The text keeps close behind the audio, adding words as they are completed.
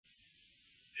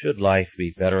Should life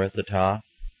be better at the top?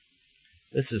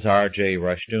 This is R.J.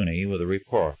 Rushdoony with a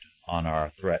report on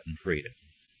our threatened freedom.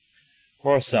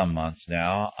 For some months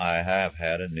now, I have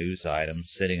had a news item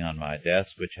sitting on my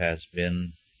desk which has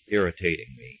been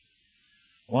irritating me.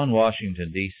 One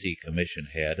Washington, D.C. commission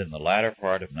head in the latter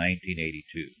part of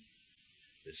 1982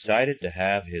 decided to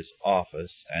have his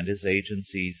office and his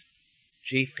agency's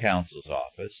chief counsel's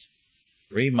office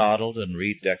remodeled and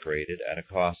redecorated at a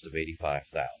cost of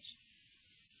 $85,000.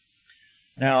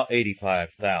 Now,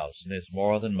 $85,000 is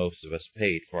more than most of us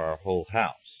paid for our whole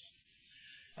house.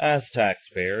 As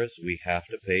taxpayers, we have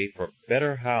to pay for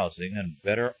better housing and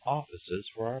better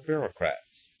offices for our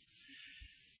bureaucrats.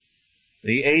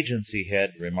 The agency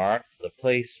head remarked, "The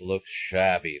place looks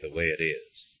shabby the way it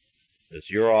is." Does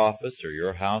your office or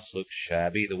your house look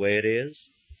shabby the way it is?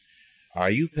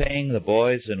 Are you paying the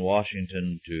boys in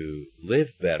Washington to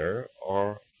live better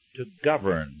or to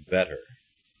govern better?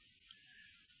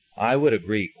 I would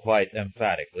agree quite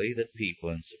emphatically that people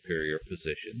in superior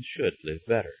positions should live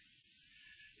better.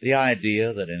 The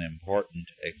idea that an important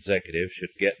executive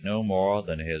should get no more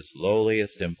than his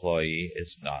lowliest employee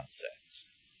is nonsense.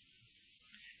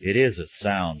 It is a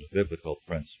sound biblical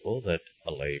principle that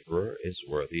a laborer is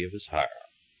worthy of his hire.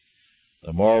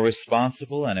 The more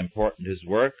responsible and important his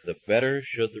work, the better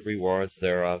should the rewards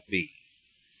thereof be.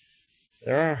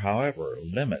 There are, however,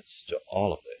 limits to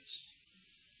all of this.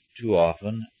 Too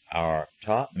often, our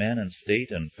top men in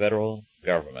state and federal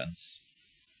governments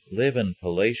live in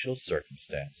palatial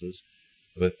circumstances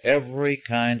with every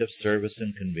kind of service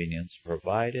and convenience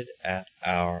provided at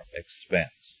our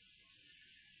expense.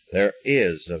 There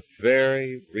is a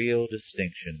very real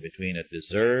distinction between a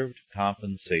deserved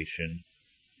compensation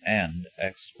and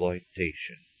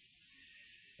exploitation.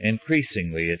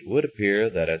 Increasingly, it would appear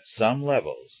that at some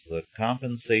levels the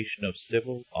compensation of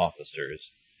civil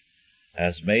officers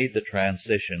has made the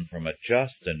transition from a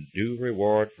just and due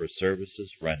reward for services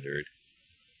rendered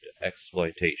to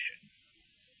exploitation.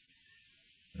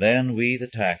 Then we, the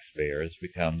taxpayers,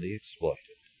 become the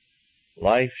exploited.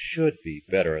 Life should be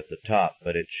better at the top,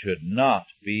 but it should not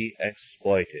be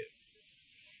exploitive.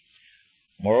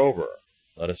 Moreover,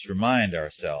 let us remind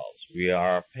ourselves we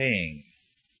are paying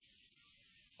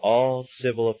all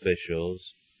civil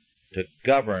officials to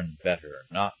govern better,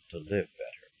 not to live better.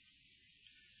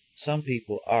 Some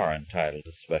people are entitled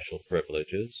to special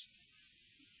privileges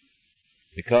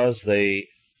because they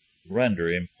render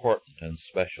important and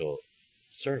special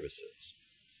services.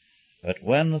 But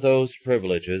when those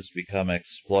privileges become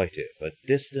exploitive, a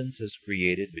distance is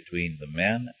created between the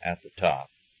men at the top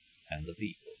and the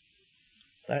people.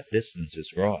 That distance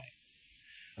is growing,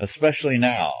 especially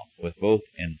now with both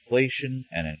inflation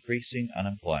and increasing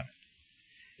unemployment.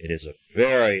 It is a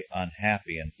very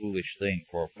unhappy and foolish thing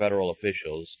for federal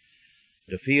officials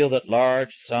to feel that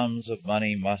large sums of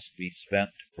money must be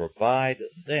spent to provide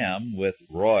them with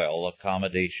royal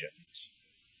accommodations.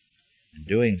 In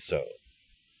doing so,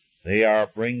 they are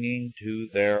bringing to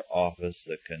their office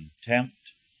the contempt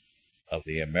of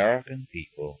the American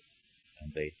people,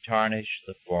 and they tarnish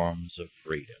the forms of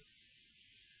freedom.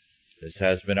 This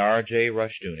has been R.J.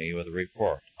 Rushdoony with a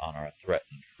report on our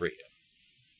threatened freedom.